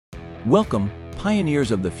Welcome, pioneers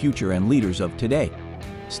of the future and leaders of today.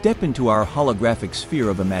 Step into our holographic sphere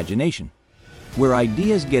of imagination, where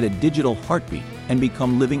ideas get a digital heartbeat and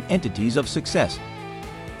become living entities of success.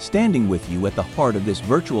 Standing with you at the heart of this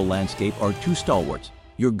virtual landscape are two stalwarts,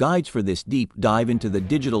 your guides for this deep dive into the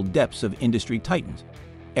digital depths of industry titans,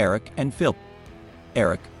 Eric and Phil.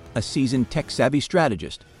 Eric, a seasoned tech-savvy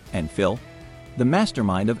strategist, and Phil, the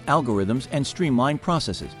mastermind of algorithms and streamlined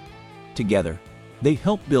processes. Together, they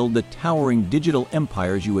help build the towering digital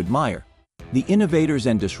empires you admire, the innovators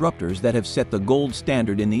and disruptors that have set the gold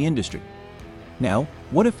standard in the industry. Now,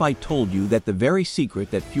 what if I told you that the very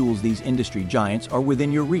secret that fuels these industry giants are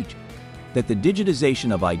within your reach? That the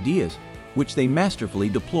digitization of ideas, which they masterfully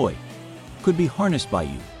deploy, could be harnessed by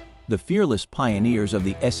you, the fearless pioneers of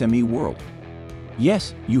the SME world.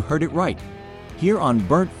 Yes, you heard it right. Here on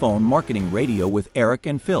Burnt Phone Marketing Radio with Eric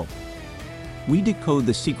and Phil. We decode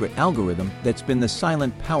the secret algorithm that's been the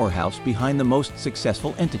silent powerhouse behind the most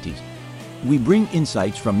successful entities. We bring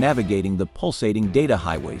insights from navigating the pulsating data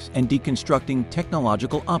highways and deconstructing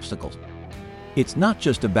technological obstacles. It's not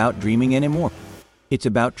just about dreaming anymore. It's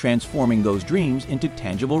about transforming those dreams into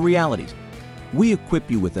tangible realities. We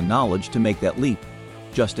equip you with the knowledge to make that leap,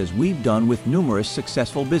 just as we've done with numerous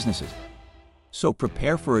successful businesses. So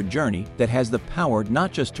prepare for a journey that has the power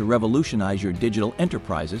not just to revolutionize your digital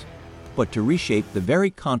enterprises, but to reshape the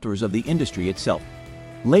very contours of the industry itself.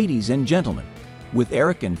 Ladies and gentlemen, with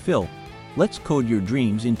Eric and Phil, let's code your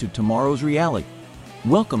dreams into tomorrow's reality.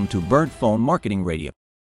 Welcome to Burnt Phone Marketing Radio.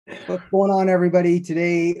 What's going on, everybody?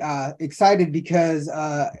 Today, excited because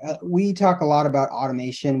we talk a lot about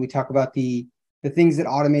automation. We talk about the things that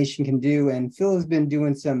automation can do, and Phil has been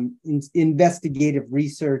doing some investigative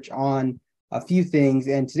research on a few things.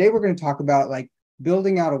 And today we're going to talk about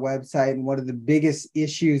building out a website, and one of the biggest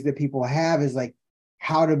issues that people have is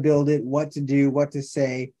how to build it, what to do, what to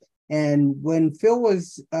say. And when Phil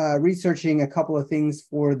was researching a couple of things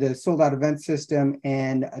for the sold out event system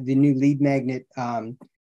and the new lead magnet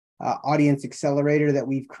audience accelerator that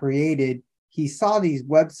we've created, he saw these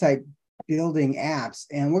website building apps,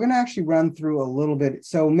 and we're going to actually run through a little bit.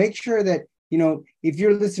 So make sure that, if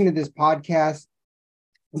you're listening to this podcast,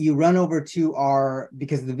 you run over to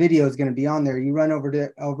because the video is going to be on there, you run over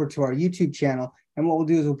to our YouTube channel. And what we'll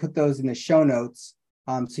do is we'll put those in the show notes.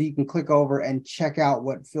 So you can click over and check out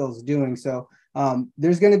what Phil's doing. So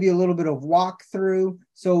there's going to be a little bit of walkthrough.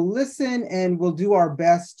 So listen, and we'll do our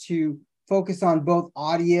best to focus on both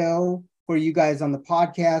audio for you guys on the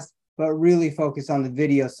podcast, but really focus on the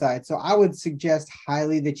video side. So I would suggest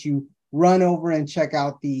highly that you run over and check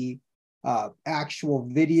out the actual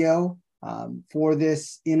video for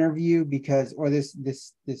this interview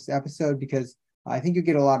this episode, because I think you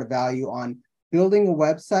get a lot of value on building a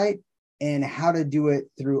website and how to do it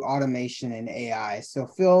through automation and AI. So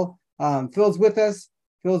Phil's with us.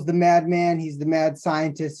 Phil's the madman. He's the mad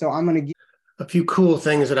scientist. So I'm going to give a few cool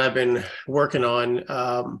things that I've been working on.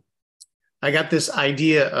 I got this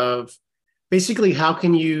idea of basically how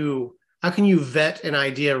can you vet an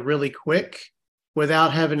idea really quick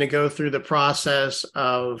without having to go through the process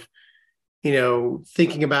of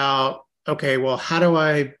thinking about, okay, well, how do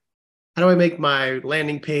I make my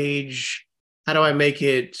landing page? How do I make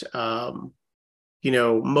it,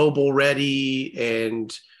 mobile ready,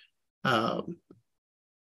 and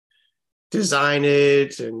design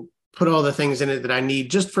it and put all the things in it that I need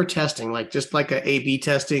just for testing, just like a A/B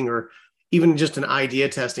testing, or even just an idea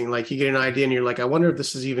testing. You get an idea and you're like, I wonder if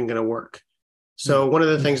this is even going to work. So one of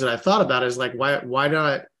the things that I thought about is why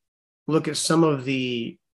not look at some of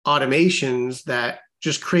the automations that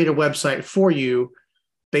just create a website for you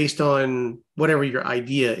based on whatever your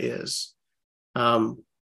idea is. So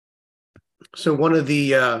one of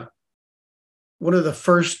the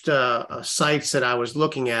first sites that I was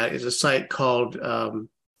looking at is a site called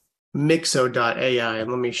Mixo.ai. And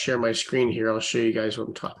let me share my screen here. I'll show you guys what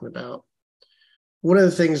I'm talking about. One of the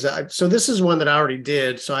things so this is one that I already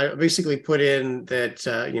did. So I basically put in that,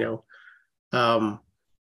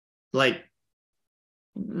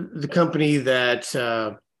 the company that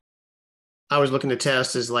I was looking to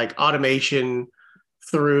test is automation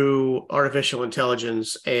through artificial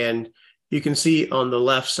intelligence. And you can see on the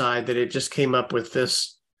left side that it just came up with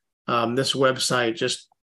this website just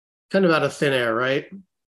kind of out of thin air, right?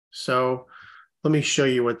 So let me show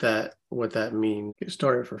you what that means. Get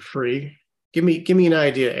started for free. Give me an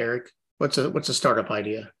idea, Eric. What's a startup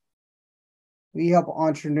idea? We help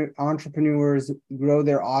entrepreneurs grow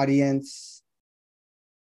their audience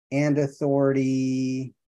and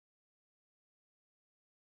authority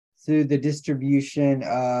through the distribution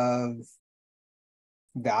of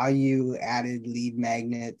value-added lead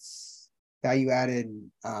magnets value added.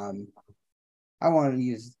 I want to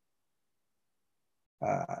use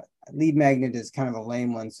lead magnet is kind of a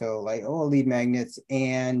lame one. So like, lead magnets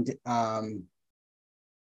and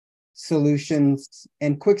solutions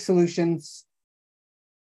and quick solution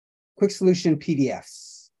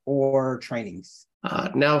PDFs or trainings.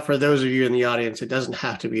 Now, for those of you in the audience, it doesn't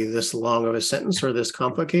have to be this long of a sentence or this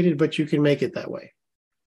complicated, but you can make it that way.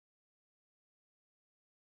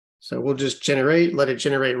 So we'll just let it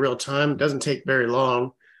generate real time. It doesn't take very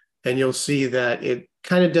long. And you'll see that it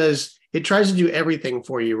kind of does, it tries to do everything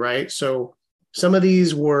for you, right? So some of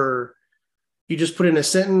these were, you just put in a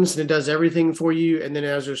sentence and it does everything for you. And then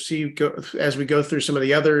as we go through some of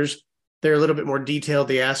the others, they're a little bit more detailed.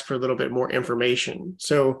 They ask for a little bit more information.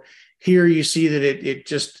 So here you see that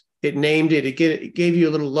it named it. It gave you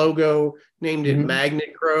a little logo, named it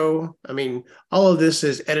Magnet Grow. I mean, all of this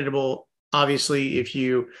is editable. Obviously, if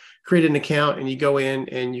you create an account and you go in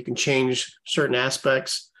and you can change certain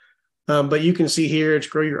aspects. But you can see here, it's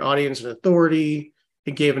grow your audience and authority.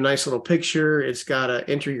 It gave a nice little picture. It's got to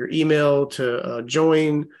enter your email to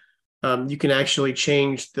join. You can actually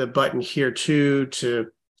change the button here too to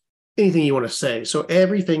anything you want to say. So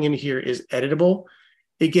everything in here is editable.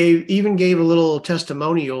 It even gave a little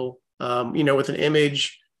testimonial, with an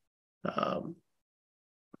image, how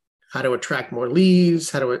to attract more leads,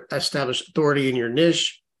 how to establish authority in your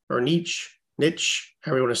niche, however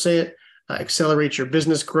you want to say it, accelerate your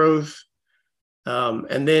business growth.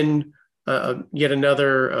 And then yet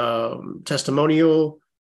another testimonial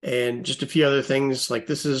and just a few other things like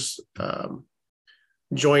this is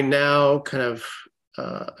join now, kind of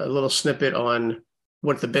a little snippet on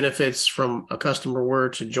what the benefits from a customer were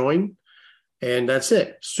to join. And that's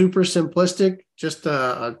it. Super simplistic, just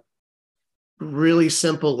a really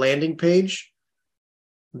simple landing page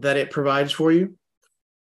that it provides for you.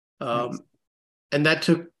 Nice. And that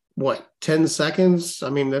took, 10 seconds?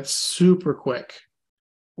 I mean, that's super quick.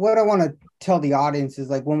 What I want to tell the audience is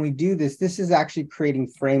like, when we do this is actually creating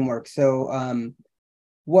framework. So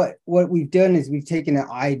what we've done is we've taken an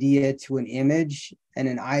idea to an image and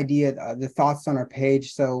an idea, the thoughts on our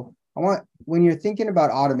page. So when you're thinking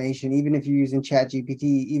about automation, even if you're using ChatGPT,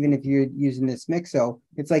 even if you're using this Mixo,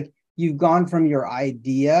 it's like you've gone from your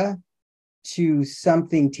idea to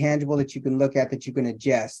something tangible that you can look at, that you can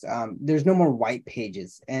adjust. There's no more white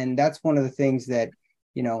pages. And that's one of the things that,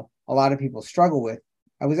 a lot of people struggle with.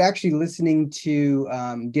 I was actually listening to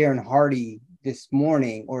Darren Hardy this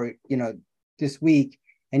morning or, this week,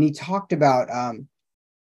 and he talked about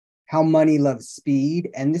how money loves speed.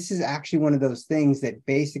 And this is actually one of those things that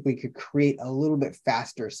basically could create a little bit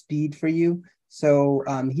faster speed for you. So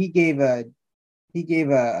he gave a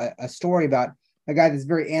story about a guy that's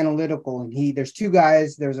very analytical, and there's two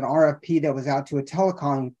guys. There's an RFP that was out to a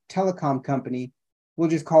telecom company. We'll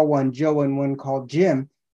just call one Joe and one called Jim.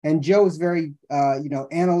 And Joe's very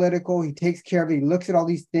analytical. He takes care of it. He looks at all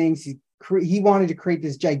these things. He wanted to create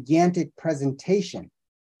this gigantic presentation.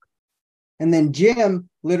 And then Jim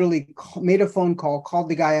literally made a phone call, called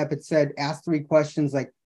the guy up and asked 3 questions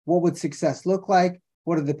like, what would success look like?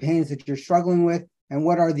 What are the pains that you're struggling with? And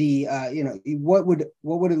what are the, what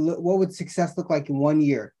would success look like in 1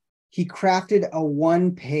 year? He crafted a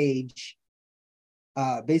 1-page,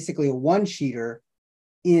 basically a one-sheeter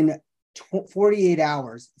in 48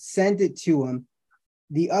 hours, sent it to him.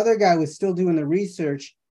 The other guy was still doing the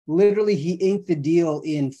research. Literally, he inked the deal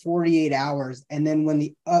in 48 hours. And then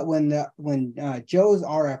when Joe's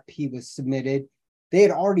RFP was submitted, they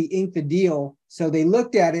had already inked the deal. So they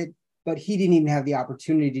looked at it, but he didn't even have the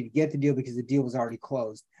opportunity to get the deal because the deal was already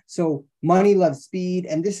closed. So money loves speed.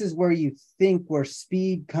 And this is where you think where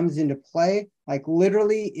speed comes into play. Like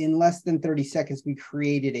literally in less than 30 seconds, we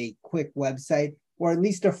created a quick website or at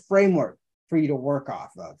least a framework for you to work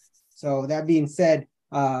off of. So that being said,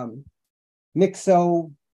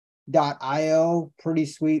 Mixo.io, pretty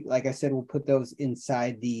sweet. Like I said, we'll put those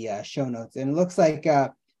inside the show notes. And it looks like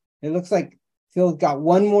Phil's got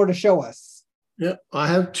one more to show us. Yep, I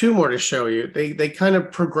have 2 more to show you. They kind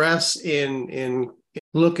of progress in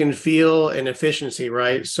look and feel and efficiency,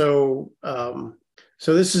 right? So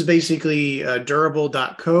this is basically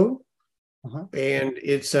durable.co. And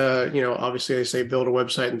it's obviously they say build a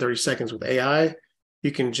website in 30 seconds with AI.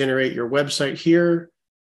 You can generate your website here.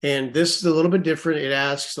 And this is a little bit different. It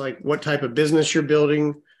asks like what type of business you're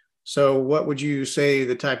building. So what would you say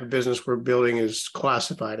the type of business we're building is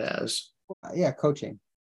classified as? Coaching.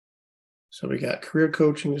 So we got career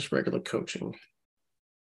coaching, just regular coaching.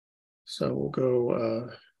 So we'll go,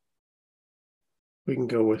 we can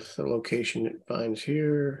go with the location it finds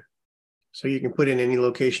here. So you can put in any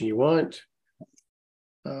location you want.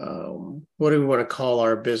 What do we want to call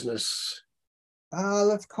our business?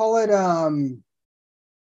 let's call it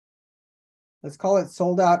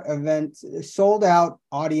sold out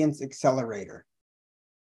audience accelerator.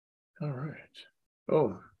 All right.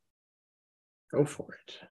 Oh, go for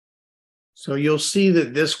it. So you'll see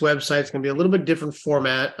that this website's going to be a little bit different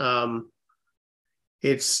format.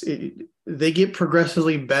 They get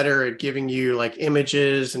progressively better at giving you like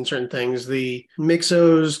images and certain things. The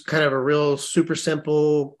Mixo's kind of a real super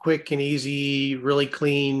simple, quick and easy, really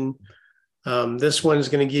clean. This one's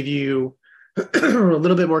going to give you a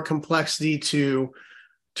little bit more complexity to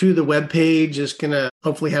the web page. It's going to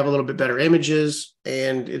hopefully have a little bit better images,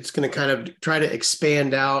 and it's going to kind of try to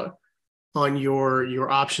expand out on your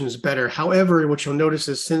options better. However, what you'll notice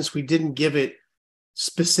is since we didn't give it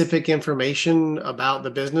specific information about the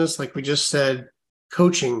business, like we just said,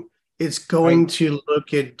 coaching, it's going to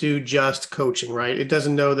do just coaching, right? It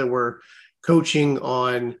doesn't know that we're coaching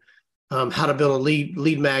on how to build a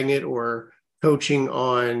lead magnet, or coaching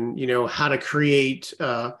on, how to create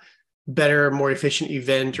a better, more efficient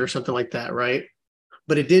event or something like that, right?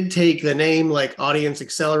 But it did take the name like Audience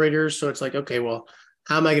Accelerators. So it's like, okay, well,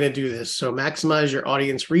 how am I going to do this? So maximize your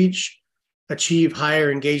audience reach, achieve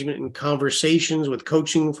higher engagement in conversations with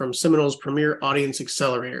coaching from Seminole's premier audience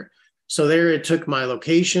accelerator. So there it took my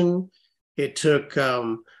location. It took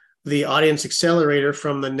the audience accelerator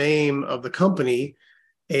from the name of the company.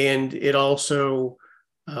 And it also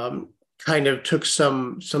kind of took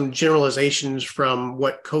some generalizations from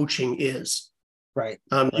what coaching is. Right.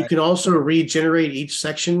 You can also regenerate each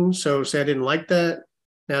section. So say I didn't like that.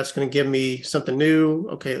 Now it's going to give me something new.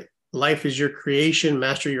 Okay, life is your creation,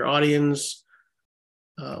 master your audience.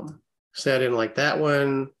 Say I didn't like that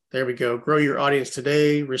one. There we go. Grow your audience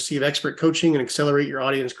today. Receive expert coaching and accelerate your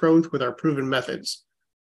audience growth with our proven methods.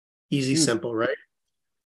 Easy, simple, right?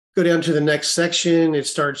 Go down to the next section. It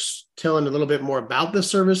starts telling a little bit more about the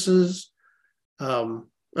services.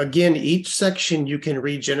 Again, each section you can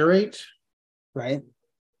regenerate. Right.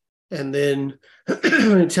 And then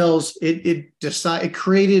it tells it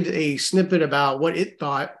created a snippet about what it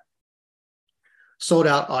thought Sold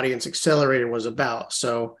Out Audience Accelerator was about.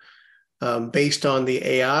 So based on the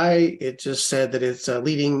AI, it just said that it's a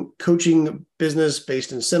leading coaching business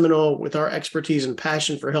based in Seminole. With our expertise and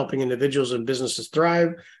passion for helping individuals and businesses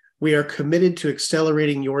thrive, we are committed to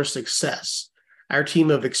accelerating your success. Our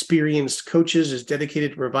team of experienced coaches is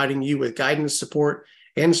dedicated to providing you with guidance, support,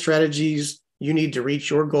 and strategies you need to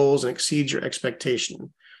reach your goals and exceed your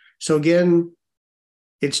expectation. So again,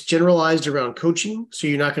 it's generalized around coaching. So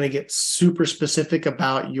you're not going to get super specific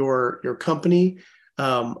about your company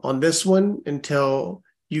on this one until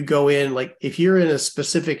you go in. Like if you're in a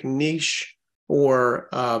specific niche, or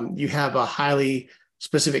you have a highly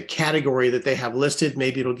specific category that they have listed,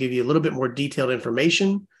 maybe it'll give you a little bit more detailed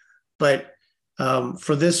information. But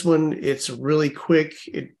for this one, it's really quick.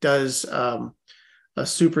 It does a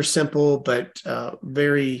super simple, but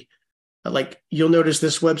very, like you'll notice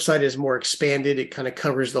this website is more expanded. It kind of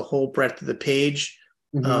covers the whole breadth of the page.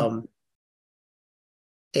 And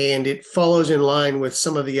it follows in line with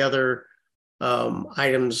some of the other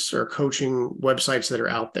items or coaching websites that are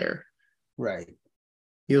out there. Right.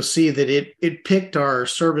 You'll see that it picked our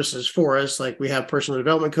services for us. Like we have personal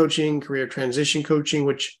development coaching, career transition coaching,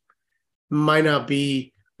 which might not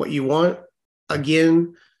be what you want.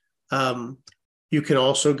 Again, you can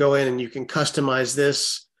also go in and you can customize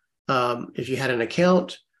this if you had an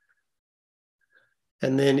account.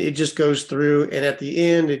 And then it just goes through, and at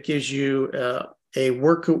the end, it gives you a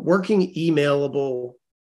working emailable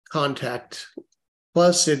contact.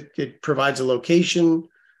 Plus, it provides a location.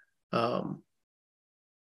 I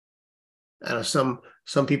know some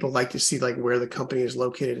people like to see like where the company is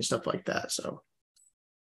located and stuff like that. So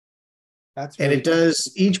that's really, and it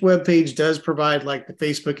does, each web page does provide like the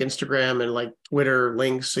Facebook, Instagram, and like Twitter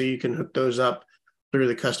links, so you can hook those up through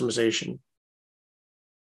the customization.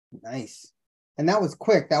 Nice. And that was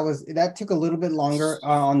quick. That took a little bit longer.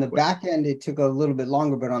 On the back end, it took a little bit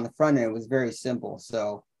longer, but on the front end, it was very simple.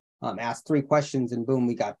 So ask 3 questions and boom,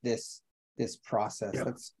 we got this process. Yeah.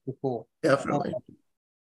 That's cool. Definitely.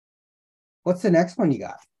 What's the next one you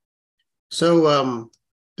got? So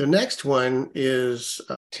the next one is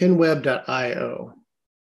 10web.io.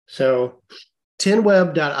 So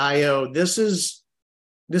 10web.io, this is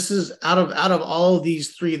out of all of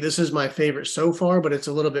these 3, this is my favorite so far, but it's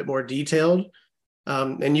a little bit more detailed.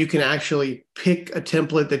 And you can actually pick a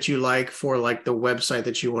template that you like for like the website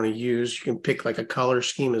that you want to use. You can pick like a color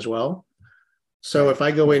scheme as well. So if I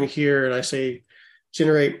go in here and I say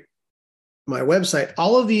generate my website,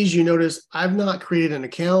 all of these, you notice I've not created an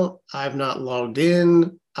account. I've not logged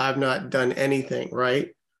in. I've not done anything, right?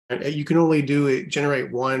 And you can only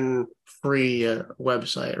generate one free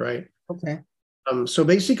website, right? Okay. So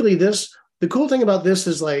basically the cool thing about this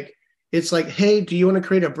is like, it's like, hey, do you want to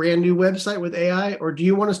create a brand new website with AI, or do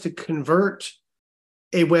you want us to convert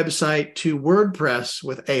a website to WordPress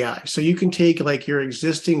with AI? So you can take like your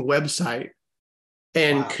existing website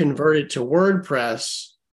and convert it to WordPress,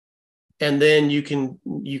 and then you can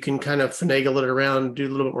kind of finagle it around, do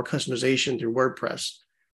a little bit more customization through WordPress.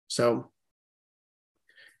 So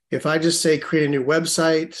if I just say create a new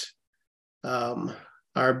website,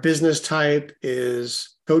 our business type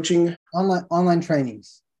is coaching. Online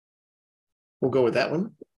trainings. We'll go with that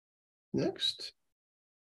one. Next.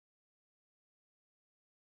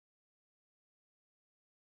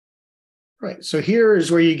 Right. So here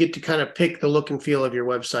is where you get to kind of pick the look and feel of your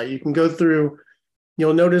website. You can go through,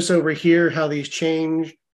 you'll notice over here how these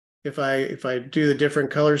change. If I do the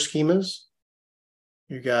different color schemas,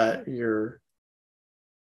 you got your.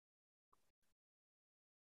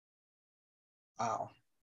 Wow.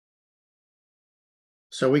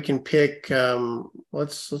 So we can pick,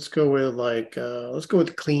 let's go with like, let's go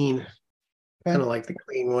with clean. Okay. Kind of like the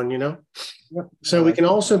clean one, you know? Yep. So we can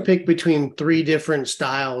also pick between 3 different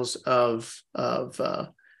styles of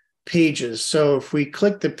pages. So if we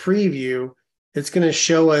click the preview, it's going to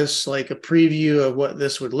show us like a preview of what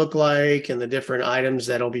this would look like and the different items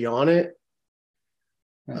that'll be on it.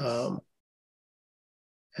 Nice.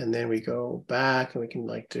 And then we go back and we can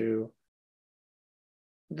like do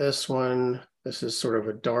this one. This is sort of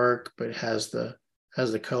a dark, but it has the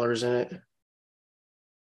colors in it.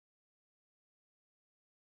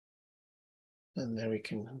 And then we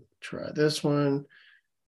can try this one.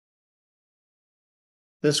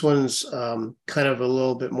 This one's kind of a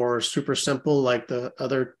little bit more super simple, like the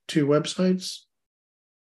other 2 websites.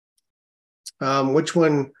 Which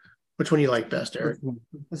one you like best, Eric?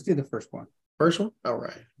 Let's do the first one. First one? All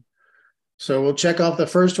right. So we'll check off the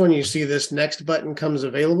first one. You see this next button comes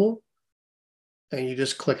available, and you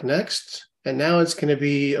just click next. And now it's going to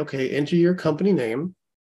be, okay, enter your company name.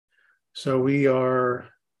 So we are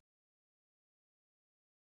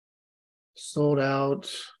sold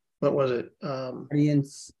out. What was it?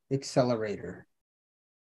 Audience Accelerator.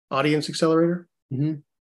 Audience Accelerator? Mm-hmm.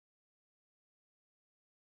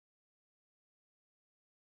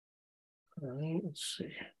 All right, let's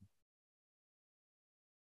see.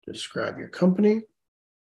 Describe your company.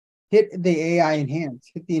 Hit the AI enhance.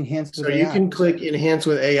 Hit the enhance with AI. So you can click enhance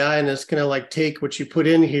with AI, and it's going to like take what you put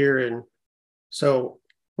in here. And so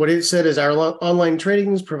what it said is our online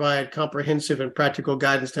trainings provide comprehensive and practical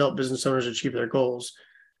guidance to help business owners achieve their goals.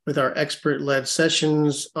 With our expert-led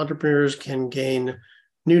sessions, entrepreneurs can gain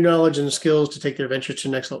new knowledge and skills to take their venture to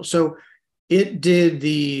the next level. So it did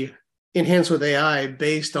the enhance with AI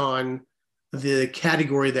based on the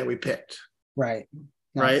category that we picked. Right.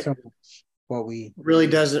 Not right. So much what we really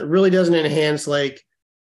doesn't enhance like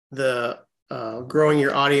the growing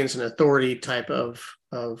your audience and authority type of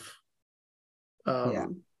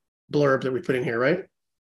blurb that we put in here, right?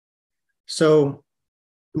 So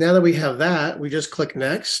now that we have that, we just click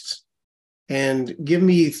next and give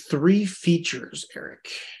me 3 features, Eric.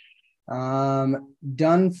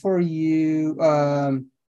 Done for you.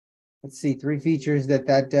 Let's see, 3 features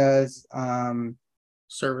that does.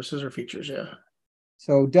 Services or features, yeah.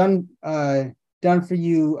 So done for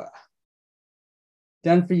you.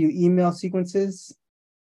 Done for you email sequences.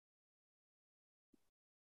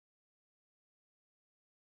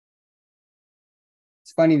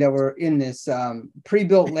 It's funny that we're in this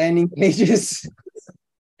pre-built landing pages.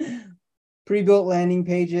 Pre-built landing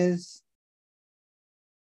pages.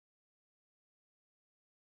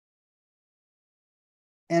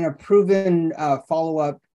 And a proven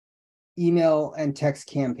follow-up email and text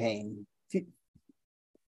campaign.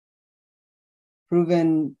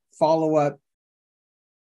 Proven follow-up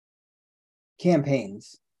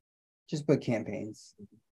campaigns. Just put campaigns.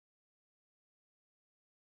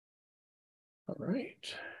 All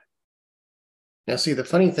right. Now, see, the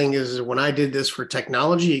funny thing is when I did this for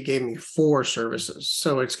technology, it gave me 4 services.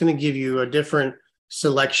 So it's going to give you a different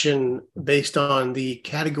selection based on the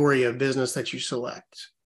category of business that you select.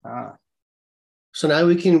 So now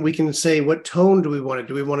we can say, what tone do we want it?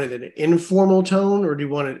 Do we want it an informal tone, or do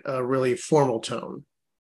we want it a really formal tone?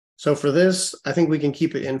 So for this, I think we can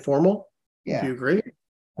keep it informal. Yeah. Do you agree?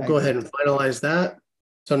 We'll go ahead and finalize that.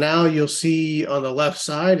 So now you'll see on the left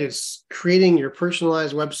side, it's creating your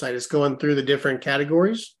personalized website. It's going through the different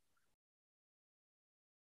categories.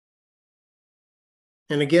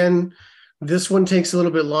 And again, this one takes a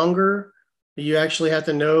little bit longer. You actually have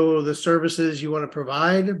to know the services you want to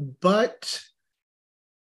provide, but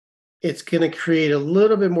it's going to create a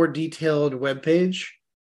little bit more detailed web page.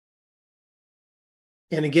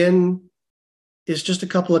 And again, it's just a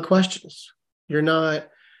couple of questions. You're not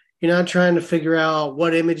trying to figure out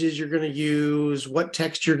what images you're going to use, what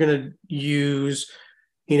text you're going to use.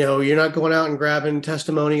 You're not going out and grabbing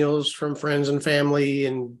testimonials from friends and family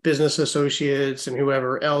and business associates and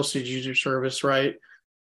whoever else has used your service, right?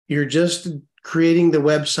 You're just creating the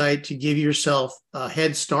website to give yourself a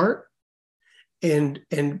head start and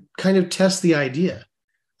kind of test the idea.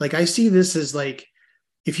 Like, I see this as like,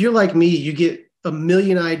 if you're like me, you get a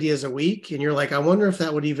million ideas a week and you're like, I wonder if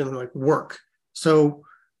that would even like work. So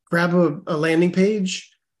grab a landing page,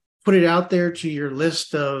 put it out there to your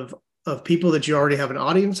list of people that you already have an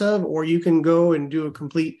audience of, or you can go and do a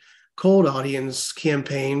complete cold audience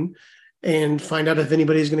campaign and find out if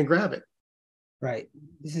anybody's going to grab it. Right.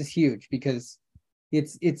 This is huge because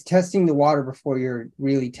it's testing the water before you're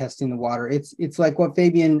really testing the water. It's like what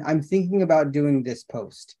Fabian, I'm thinking about doing this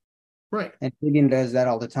post. Right. And Fabian does that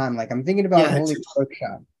all the time. Like, I'm thinking about holding a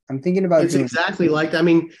workshop. I'm thinking about it's exactly like that. I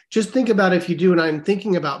mean, just think about if you do, and I'm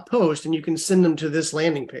thinking about post, and you can send them to this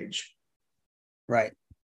landing page. Right.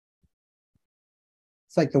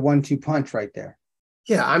 It's like the 1-2 punch right there.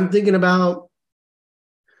 Yeah, I'm thinking about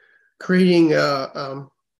creating a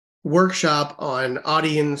workshop on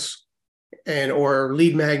audience or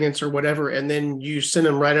lead magnets or whatever, and then you send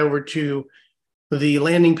them right over to the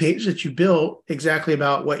landing page that you built exactly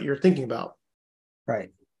about what you're thinking about. Right.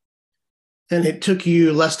 And it took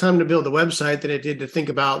you less time to build the website than it did to think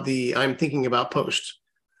about I'm thinking about post.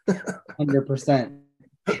 100%.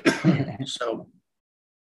 So,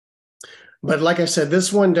 but like I said,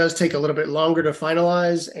 this one does take a little bit longer to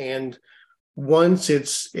finalize. And once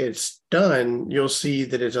it's done, you'll see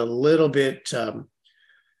that it's a little bit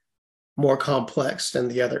more complex than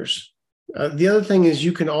the others. The other thing is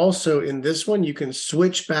you can also, in this one, you can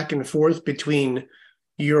switch back and forth between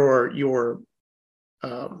your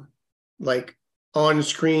like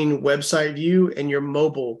on-screen website view and your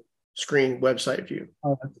mobile screen website view.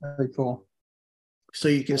 Oh, that's very cool. So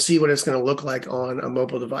you can see what it's going to look like on a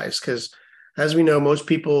mobile device. Because as we know, most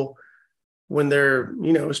people, when they're,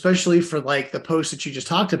 especially for like the post that you just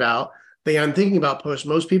talked about, I'm thinking about posts,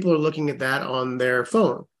 most people are looking at that on their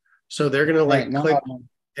phone. So they're going to click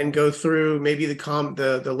and go through, maybe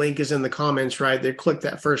the link is in the comments, right? They click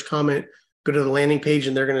that first comment, go to the landing page,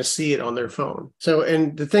 and they're going to see it on their phone. So,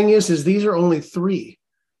 and the thing is these are only 3.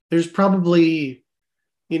 There's probably,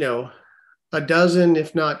 a dozen,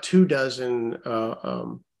 if not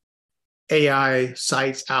 24 AI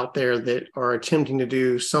sites out there that are attempting to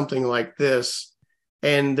do something like this.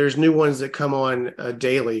 And there's new ones that come on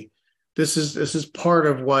daily. This is part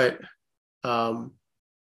of what,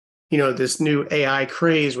 this new AI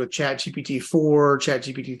craze with ChatGPT 4,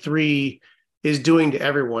 ChatGPT 3 is doing to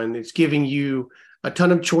everyone. It's giving you a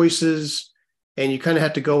ton of choices, and you kind of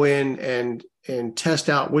have to go in and test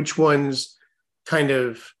out which ones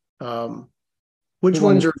which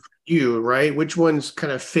ones are you, right? Which ones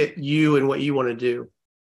kind of fit you and what you want to do.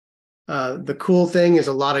 The cool thing is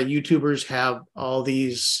a lot of YouTubers have all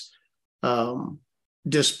these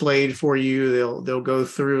displayed for you. They'll go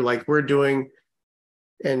through like we're doing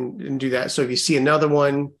and do that. So if you see another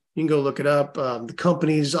one, you can go look it up. The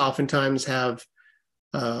companies oftentimes have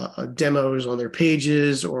demos on their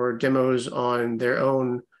pages or demos on their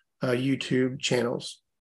own YouTube channels.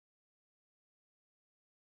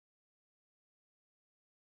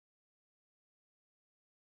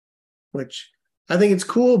 Which I think it's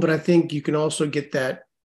cool, but I think you can also get that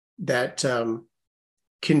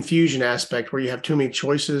confusion aspect where you have too many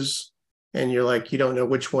choices and you're like, you don't know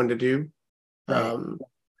which one to do. Right.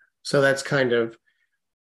 So that's kind of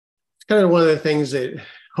one of the things that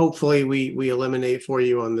hopefully we eliminate for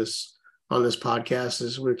you on this podcast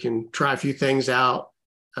is we can try a few things out.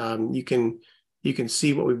 You can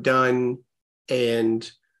see what we've done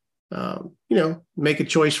and make a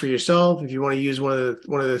choice for yourself if you want to use one of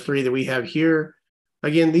the 3 that we have here.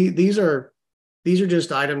 Again, these are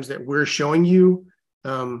just items that we're showing you.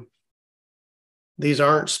 These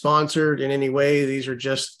aren't sponsored in any way. These are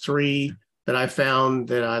just 3 that I found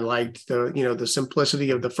that I liked. The simplicity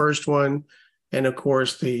of the first one, and of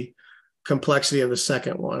course the complexity of the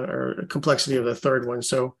second one, or complexity of the third one.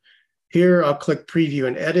 So here I'll click preview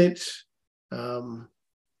and edit. And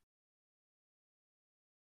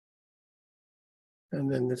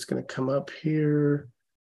then it's going to come up here.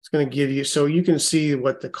 It's going to give you, so you can see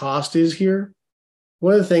what the cost is here.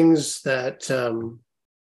 One of the things that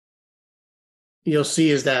you'll see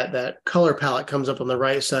is that color palette comes up on the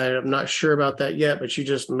right side. I'm not sure about that yet, but you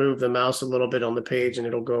just move the mouse a little bit on the page and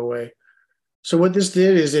it'll go away. So what this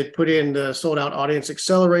did is it put in the Sold Out Audience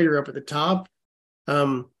Accelerator up at the top.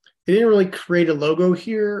 It didn't really create a logo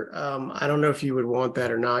here. I don't know if you would want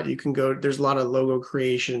that or not. You can go, there's a lot of logo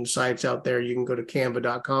creation sites out there. You can go to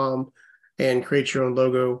canva.com and create your own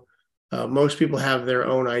logo. Most people have their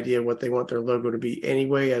own idea what they want their logo to be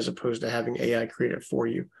anyway, as opposed to having AI create it for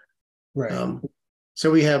you. Right.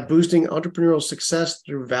 So we have boosting entrepreneurial success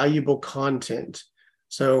through valuable content.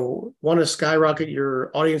 So want to skyrocket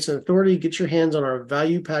your audience and authority? Get your hands on our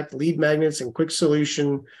value-packed lead magnets and quick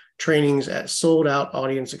solution trainings at Sold Out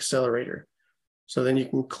Audience Accelerator. So then you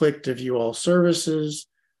can click to view all services.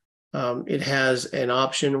 It has an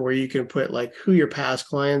option where you can put like who your past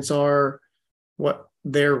clients are, what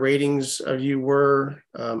their ratings of you were.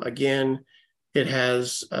 Again, it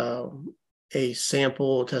has a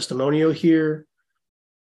sample testimonial here.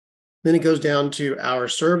 Then it goes down to our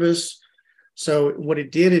service. So what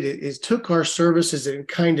it did, it took our services and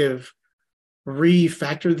kind of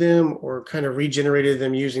refactored them or kind of regenerated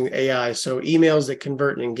them using AI. So emails that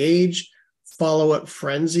convert and engage, follow-up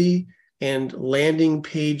frenzy, and landing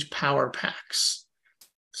page power packs.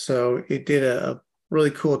 So it did a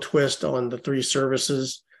really cool twist on the 3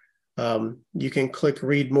 services. You can click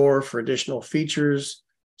read more for additional features.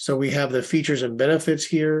 So we have the features and benefits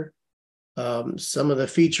here. Some of the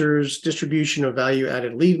features: distribution of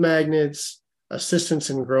value-added lead magnets, assistance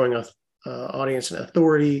in growing audience and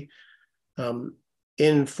authority,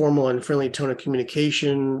 informal and friendly tone of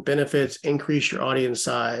communication, benefits, increase your audience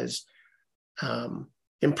size,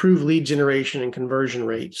 improve lead generation and conversion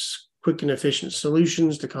rates, quick and efficient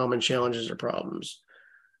solutions to common challenges or problems.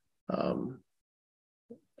 And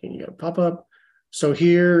you got a pop-up. So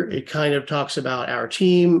here it kind of talks about our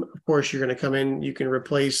team. Of course, you're going to come in, you can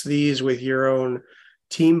replace these with your own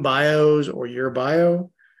team bios or your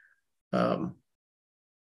bio.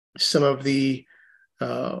 Some of the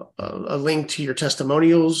a link to your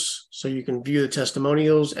testimonials, so you can view the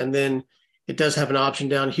testimonials. And then it does have an option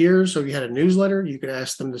down here. So if you had a newsletter, you can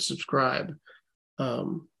ask them to subscribe,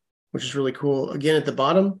 which is really cool. Again, at the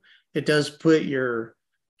bottom, it does put your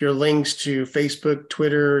links to Facebook,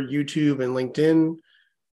 Twitter, YouTube, and LinkedIn.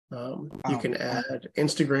 You can add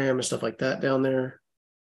Instagram and stuff like that down there.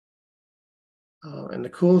 And the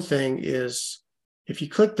cool thing is, if you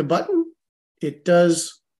click the button, it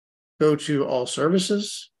does go to all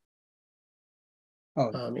services.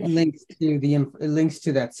 It links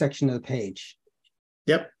to that section of the page.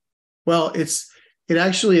 Yep. Well,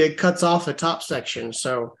 it cuts off the top section.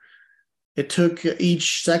 So it took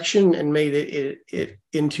each section and made it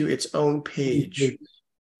into its own page.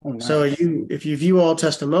 Oh, nice. So if you view all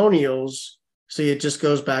testimonials, see, it just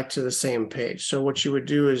goes back to the same page. So what you would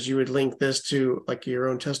do is you would link this to like your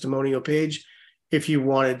own testimonial page if you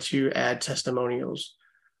wanted to add testimonials.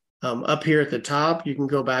 Up here at the top, you can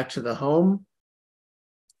go back to the home,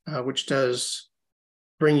 which does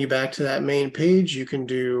bring you back to that main page. You can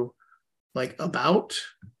do like about,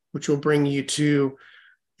 which will bring you to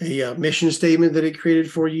a mission statement that it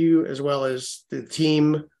created for you, as well as the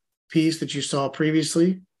team piece that you saw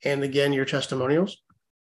previously, and again, your testimonials.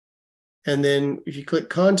 And then if you click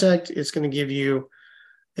contact, it's going to give you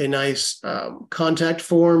a nice contact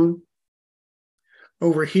form.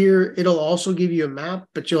 Over here, it'll also give you a map,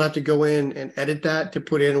 but you'll have to go in and edit that to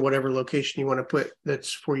put in whatever location you want to put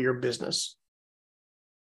that's for your business.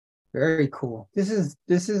 Very cool. This is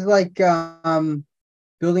like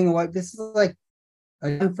building a web. This is like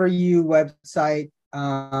a done for you website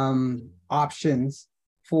options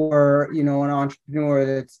for an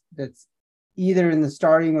entrepreneur that's either in the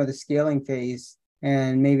starting or the scaling phase,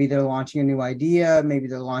 and maybe they're launching a new idea, maybe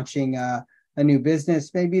they're launching a new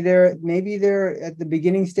business, maybe they're at the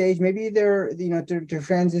beginning stage, maybe they're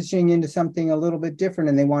transitioning into something a little bit different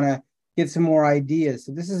and they want to get some more ideas.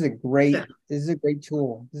 So this is a great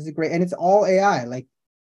tool. This is great, and it's all AI. Like,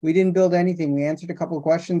 we didn't build anything. We answered a couple of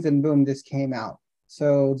questions and boom, this came out.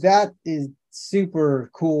 So that is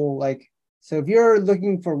super cool. Like, so if you're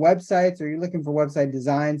looking for websites or you're looking for website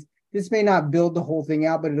designs, this may not build the whole thing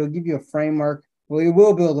out, but it'll give you a framework. Well, it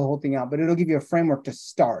will build the whole thing out, but it'll give you a framework to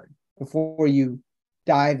start before you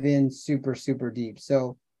dive in super, super deep.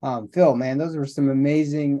 So Phil, man, those were some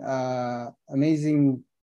amazing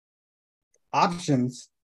options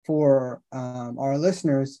for our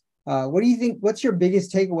listeners. What do you think? What's your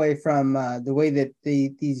biggest takeaway from the way that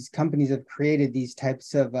these companies have created these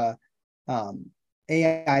types of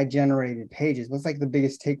AI generated pages? What's like the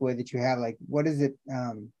biggest takeaway that you have? Like, what is it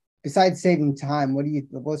besides saving time?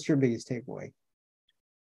 What's your biggest takeaway?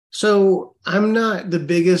 So I'm not the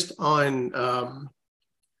biggest on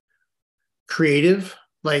creative.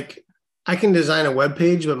 Like, I can design a web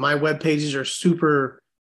page, but my web pages are super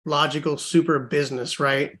logical, super business,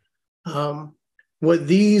 right? what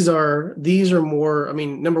these are more, I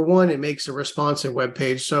mean, number one, it makes a responsive web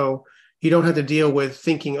page. So you don't have to deal with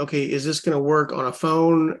thinking, okay, is this going to work on a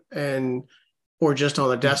phone or just on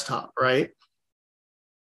the desktop, right?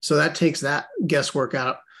 So that takes that guesswork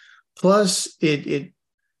out. Plus it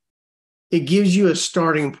gives you a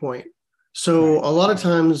starting point. So a lot of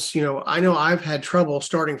times, I know I've had trouble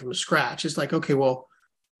starting from scratch. It's like, okay, well,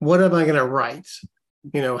 what am I going to write?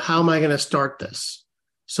 How am I going to start this?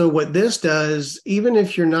 So what this does, even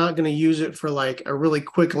if you're not going to use it for like a really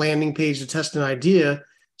quick landing page to test an idea,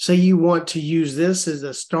 say you want to use this as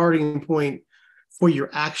a starting point for your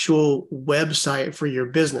actual website for your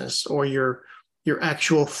business, or your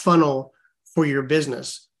actual funnel for your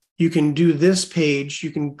business. You can do this page,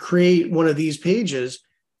 you can create one of these pages,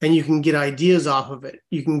 and you can get ideas off of it.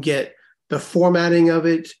 You can get the formatting of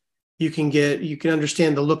it. You can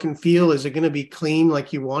understand the look and feel. Is it going to be clean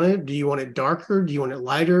like you want it? Do you want it darker? Do you want it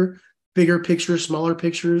lighter? Bigger pictures, smaller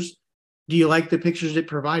pictures? Do you like the pictures it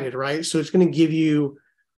provided, right? So it's going to give you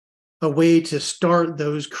a way to start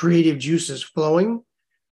those creative juices flowing.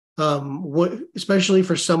 Especially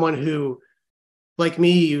for someone who, like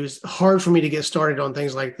me, it was hard for me to get started on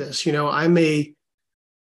things like this. I may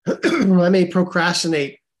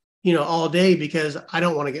procrastinate all day because I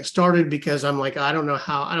don't want to get started, because I'm like, I don't know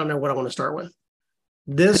what I want to start with.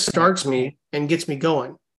 This starts me and gets me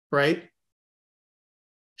going, right?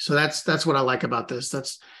 So that's what I like about this.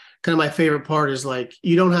 That's kind of my favorite part, is like,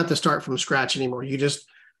 you don't have to start from scratch anymore.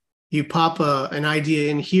 You pop an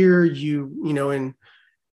idea in here,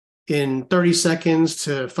 in 30 seconds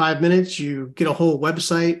to 5 minutes, you get a whole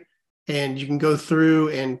website, and you can go through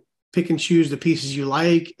and pick and choose the pieces you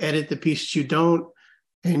like, edit the pieces you don't,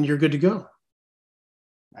 and you're good to go.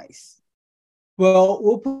 Nice. Well,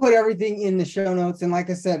 we'll put everything in the show notes. And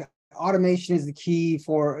like I said, automation is the key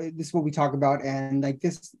for this, is what we talk about. And like,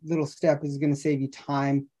 this little step is going to save you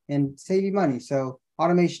time and save you money. So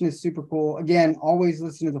automation is super cool. Again, always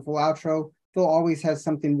listen to the full outro. Phil always has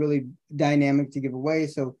something really dynamic to give away.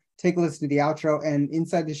 So take a listen to the outro, and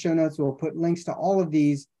inside the show notes, we'll put links to all of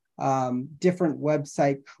these different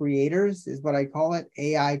website creators, is what I call it,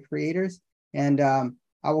 AI creators. And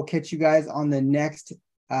I will catch you guys on the next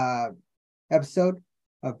episode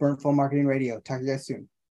of Burnt Full Marketing Radio. Talk to you guys soon.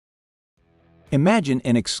 Imagine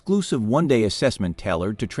an exclusive one-day assessment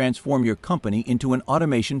tailored to transform your company into an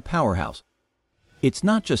automation powerhouse. It's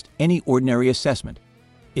not just any ordinary assessment.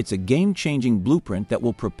 It's a game-changing blueprint that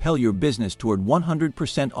will propel your business toward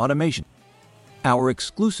 100% automation. Our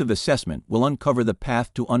exclusive assessment will uncover the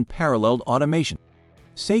path to unparalleled automation.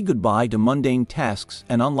 Say goodbye to mundane tasks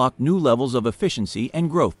and unlock new levels of efficiency and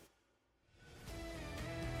growth.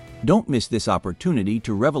 Don't miss this opportunity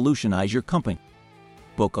to revolutionize your company.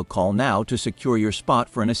 Book a call now to secure your spot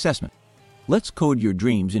for an assessment. Let's code your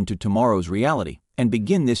dreams into tomorrow's reality and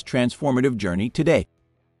begin this transformative journey today.